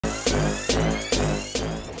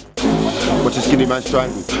Watch a skinny man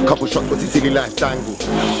strangle. Couple shots, watch his silly life dangle.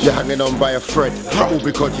 You're hanging on by a thread, all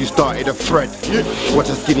because you started a thread. Watch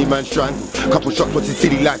a skinny man strangle. Couple shots, watch his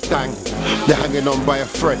silly life dangle. You're hanging on by a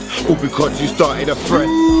thread, all because you started a thread.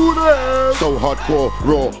 So hardcore,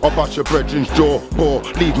 raw, I'll bust your brethren's jaw. Poor,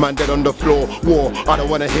 leave man dead on the floor. War, I don't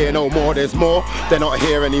wanna hear no more. There's more, they're not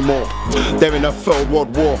here anymore. They're in a third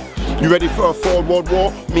world war. You ready for a third world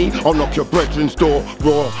war? Me, I'll knock your brethren's door.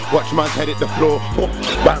 Raw, watch man's head hit the floor.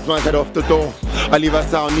 Bounce man's head off the door. I leave a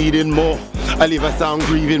sound needing more. I leave a sound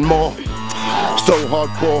grieving more. So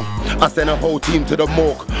hardcore, I send a whole team to the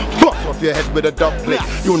morgue. Bust off your head with a duck plate.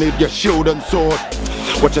 You'll need your shield and sword.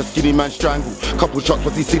 Watch a skinny man strangle. Couple shots,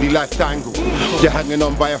 what's his silly life dangle. You're hanging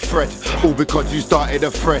on by a thread, all because you started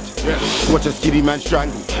a thread. Watch a skinny man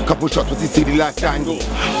strangle. Couple shots, what's his silly life dangle.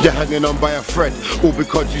 You're hanging on by a thread, all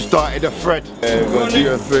because you started a thread. Hey, go do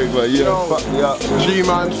your thing, man. You done fucked me up.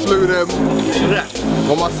 G-Man, slew them.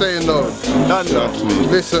 What am I saying though? That's me.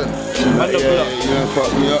 Listen. You done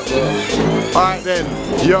fucked me up, bro. Alright then,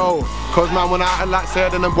 yo. Cause man, when I act like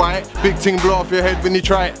said and I'm white, big ting blow off your head when you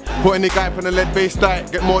try it. Put any guy on a lead-based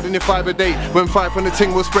diet, get more than your 5 a day. When 5 on the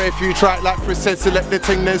ting will spray if you try it. Like Chris said, select the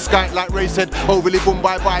ting, then skite. Like Ray said, overly boom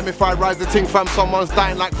bye bye. If I rise the ting fam, someone's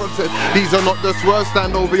dying. Like Frog said, these are not the swerves.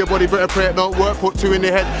 Stand over your body, better pray it don't work. Put 2 in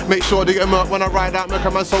your head, make sure they get murked. When I ride out, make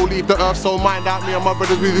a man soul leave the earth. So mind out me and my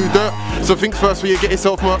brothers who do dirt. So think first when you get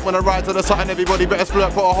yourself murked. When I ride to the sun, everybody better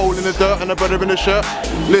splurt. Put a hole in the dirt and a brother in the shirt.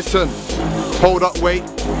 Listen, hold up, wait.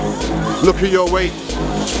 Look at your weight.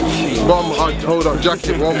 Hold up,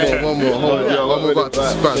 jacket, one more, hold up, one more about to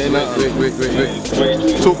spaz.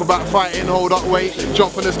 Wait. Talk about fighting, hold up, wait.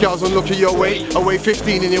 Jump on the scales and look at your weight. I weigh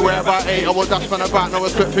 15 and you weigh about 8. I will dash man about, no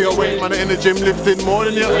respect for your weight. Man in the gym lifting more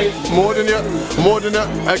than you,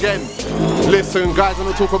 again. Listen, guys, when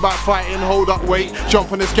I talk about fighting, hold up, wait.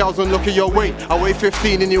 Jump on the scales and look at your weight. I weigh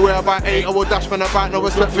 15 and you weigh about 8. I will dash man about, no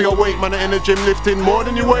respect for your weight. Man in the gym lifting more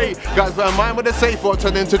than you weigh. Guys, better mind what they say for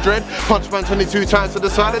turn into dread. Punch man 22 times to the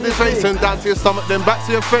side of his face and down to your stomach, then back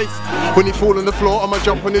to your face. When you fall on the floor, I'ma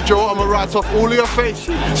jump on your jaw, I'ma write off all of your face.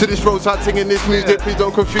 So this roadside singing this music, please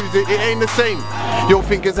don't confuse it, it ain't the same. You'll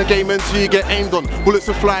think it's a game until you get aimed on. Bullets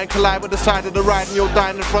will fly and collide with the side of the ride and you'll die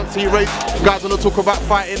in the front so you race. Guys, when I talk about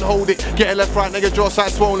fighting, hold it. Get a left, right, nigga, jaw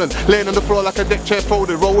side swollen. Laying on the floor like a deck chair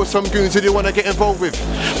folded. Roll with some goons who you wanna get involved with.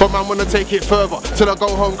 But man, wanna take it further. Till I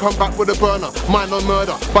go home, come back with a burner. Mind on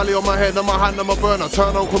murder. Belly on my head, on my hand, on my burner.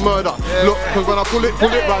 Turn on for murder. Look, cause when I pull it,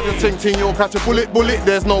 ride the ting, you'll catch a bullet.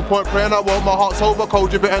 There's no point praying, I won't, my heart's over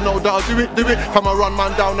cold. You better know that I'll do it. Come and run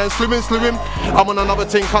man down and slew him. I'm on another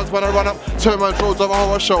ting, cause when I run up, turn man roads of a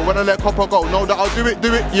horror show. When I let copper go, know that I'll do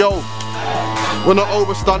it, yo. When I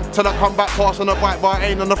overstunt, till I come back past on a bike, but I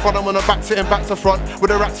ain't on the front, I'm on the back sitting back to front. With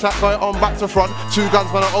a rack slap going on back to front. 2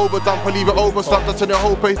 guns when I overdump, I leave it overstumped, I turn the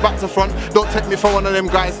whole place back to front. Don't take me for one of them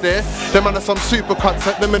guys there. Them man are some super cunts,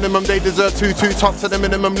 at the minimum they deserve 2 tops, at the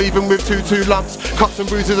minimum leaving with 2 lumps. Cuts and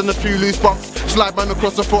bruises and a few loose bumps. Slide man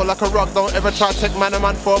across the floor like a rug, don't ever try to take man a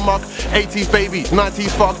man for a mug. 80s baby, 90s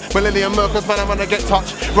fog, millennium murkers, man I get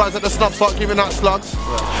touched. Rise at the snub, start giving out slugs.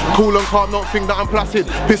 Cool and calm, don't think that I'm placid.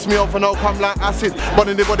 Piss me off and I'll come like acid. But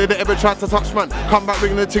anybody that ever tried to touch man, come back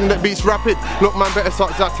ringing the ting that beats rapid. Look man, better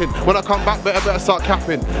start zatting. When I come back, better start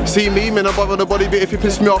capping. See me, man, I bother the body bit. If you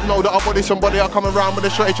piss me off, know that I'll body somebody. I'll come around with a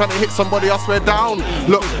shotty trying to hit somebody, I swear down.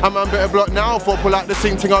 Look, I'm man better block now. Before I pull out the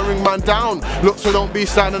ting, I ring man down. Look, so don't be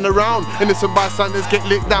standing around. Innocent bystanders get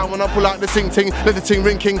licked down. When I pull out the ting, let the ting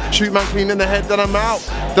ring king. Shoot man clean in the head, then I'm out.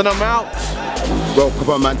 Welcome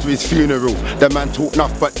a man to his funeral. The man talk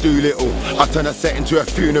enough but do little. I turn a set into a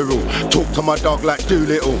funeral. Talk to my dog like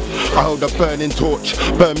Doolittle. I hold a burning torch.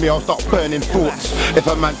 Burn me, I'll start burning thoughts. If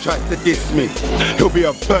a man tries to diss me, he'll be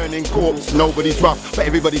a burning corpse. Nobody's rough, but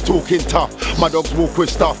everybody talking tough. My dogs walk with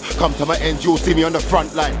stuff. Come to my end, you'll see me on the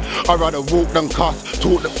front line. I'd rather walk than cuss.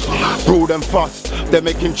 Talk them, brawl than fuss. They're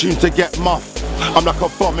making tunes to get muff. I'm like a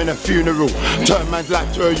bomb in a funeral. Turn man's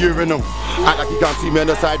life to a urinal. Act like you can't see me on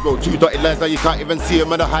the side road. 2 dotted lines now you can't even see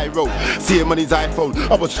him on the high road. See him on his iPhone.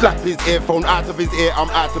 I would slap his earphone out of his ear. I'm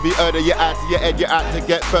out to be heard. You're out to your head. You're out to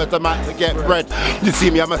get first. I'm out to get bread. You see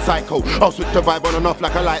me, I'm a psycho. I'll switch the vibe on and off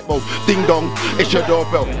like a light bulb. Ding dong, it's your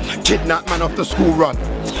doorbell. Kidnap man off the school run.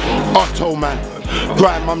 Otto man.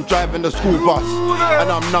 Grime, I'm driving the school bus.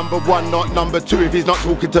 And I'm number 1, not number 2. If he's not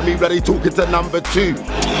talking to me, bloody talking to number 2.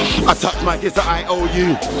 I touch my kiss, I owe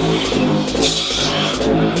you.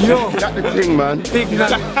 Yo, that's the thing, man. Big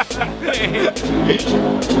man.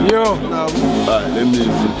 Yo. Alright, let me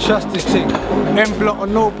trust this thing. M block or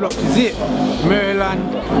no block, is it?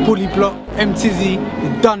 Maryland, Bully block, MTZ,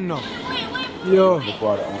 you done now. Yo,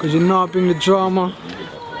 cause you know I bring the drama.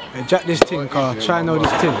 Hey, jack this thing, car. Try know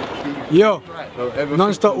this thing. Yo,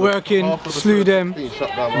 non-stop working, SLEWDEM,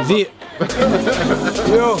 Z.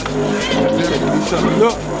 Yo,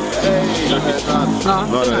 look.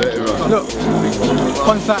 Look,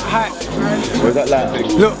 concert hype. Where's that like?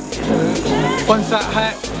 Look, concert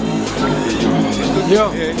hype.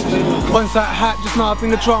 Yo, concert hype, just now I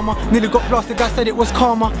bring the drama. Nearly got blasted, I said it was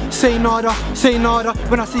karma. Say nada, say nada.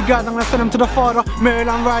 When I see guys, I'm gonna send them to the father.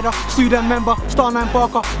 Maryland rider, SLEWDEM member, Star 9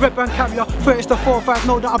 Barker, Red Band carrier. 30 to 4-5,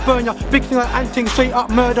 know that I burn ya. Big thing like anting, straight up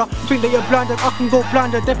murder. Think that you're blinded, I can go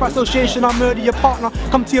blinder. Death by association, I murder your partner.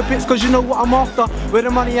 Come to your bits, cause you know what I'm after. Where the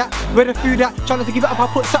money at, where the food at. Trying to give it up, I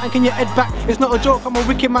put something in your head back. It's not a joke, I'm a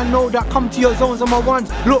wicked man, know that. Come to your zones on my ones.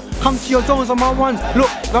 Look, come to your zones on my ones. Look,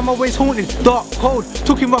 I'm always haunted, dark, cold.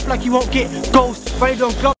 Took him rough like you won't get ghost. But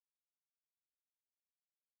don't glove.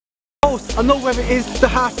 I know where it is, the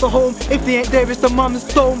house, the home. If they ain't there, it's the mum's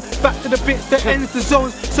dome. Back to the bits, that ends the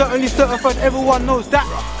zones. Certainly certified, everyone knows that.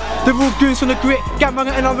 The real goons from the grit, gambling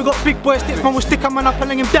and we got big boy sticks. Man will stick a man up and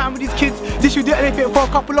laying him down with these kids. This you do anything for a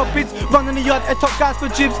couple of bids. Run in the yard, head top guys for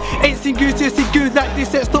jibs. Ain't seen goons till see goons like this.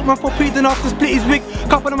 Set stop man for pleading after split his wig.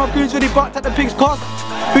 Couple of my goons really barked at the pig's cost.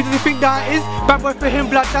 Who do they think that it is? Bad boy for him,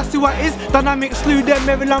 blood, that's who I is. Dynamic SLEWDEM,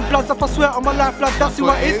 Maryland bloods up, I swear on my life, blood, that's who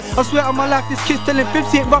I is. I swear on my life, this kid's telling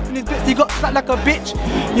fibs, he ain't roughing his bits, he got slapped like a bitch.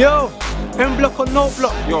 Yo, M block or no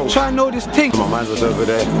block, yo. Try and know this thing. My man was over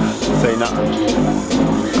there, say nothing.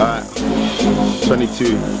 Alright,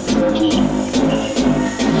 22.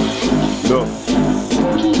 Look.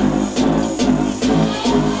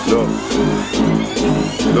 Look.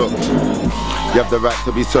 Look. You have the right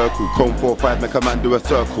to be circled. Chrome 4-5, make a man do a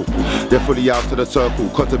circle. They're fully out to the circle.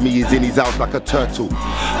 Cause of me, he's in his house like a turtle.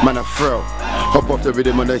 Man a frail. Hop off the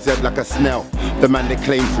rhythm on his head like a snail. The man they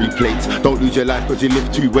claim 3 plates. Don't lose your life cause you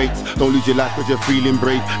lift 2 weights. Don't lose your life cause you're feeling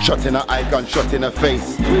brave. Shot in her eye, gun shot in her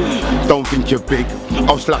face. Don't think you're big.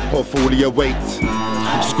 I'll slap off all of your weight.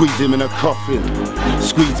 Squeeze him in a coffin.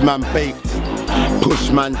 Squeeze man baked.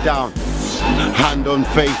 Push man down. Hand on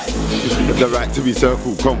face. The right to be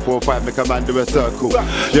circled. Come 4-5, make a man do a circle.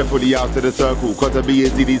 You're fully out of the circle. Cause of me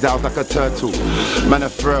is in his house like a turtle. Man a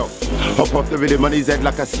frail. Hop off the rhythm on his head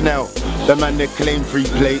like a snail. The man they claim 3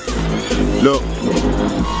 plates. Look,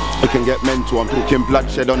 it can get mental. I'm talking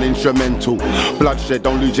bloodshed on instrumental. Bloodshed,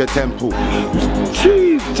 don't lose your temple.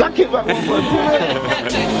 Jeez, jack it back.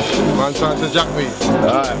 Man trying to jack me.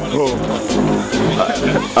 Alright, cool.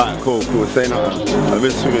 Alright, cool. Say nothing. I've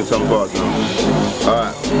been swimming some bars now.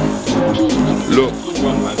 Alright. Look.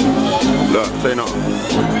 Look, say nothing.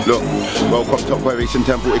 Look, welcome to Operation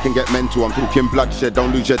Temple, it can get mental. I'm talking bloodshed,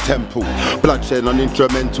 don't lose your temple. Bloodshed on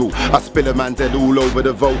instrumental. I spill a man's head all over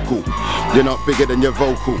the vocal. You're not bigger than your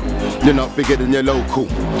vocal. You're not bigger than your local.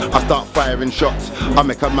 I start firing shots. I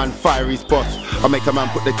make a man fire his boss. I make a man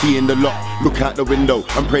put the key in the lock. Look out the window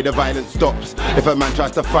and pray the violence stops. If a man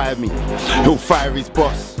tries to fire me, he'll fire his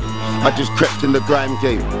boss. I just crept in the grime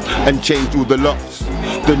game and changed all the locks.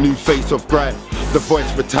 The new face of grime. The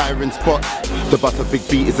voice retiring spots. To bust a big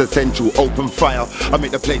beat is essential. Open fire, I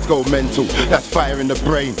make the place go mental. That's fire in the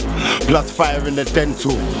brain, plus fire in the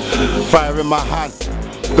dental. Fire in my hand,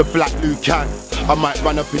 the black Lucan. I might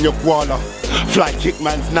run up in your koala, fly kick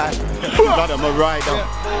man's knife. Blood I'm a rider.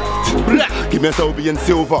 Give me a Sobian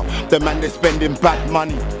silver. The man they're spending bad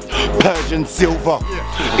money. Persian silver,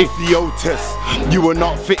 Ethiotis. You will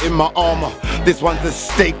not fit in my armor. This one's a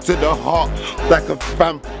stake to the heart, like a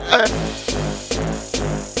vamp.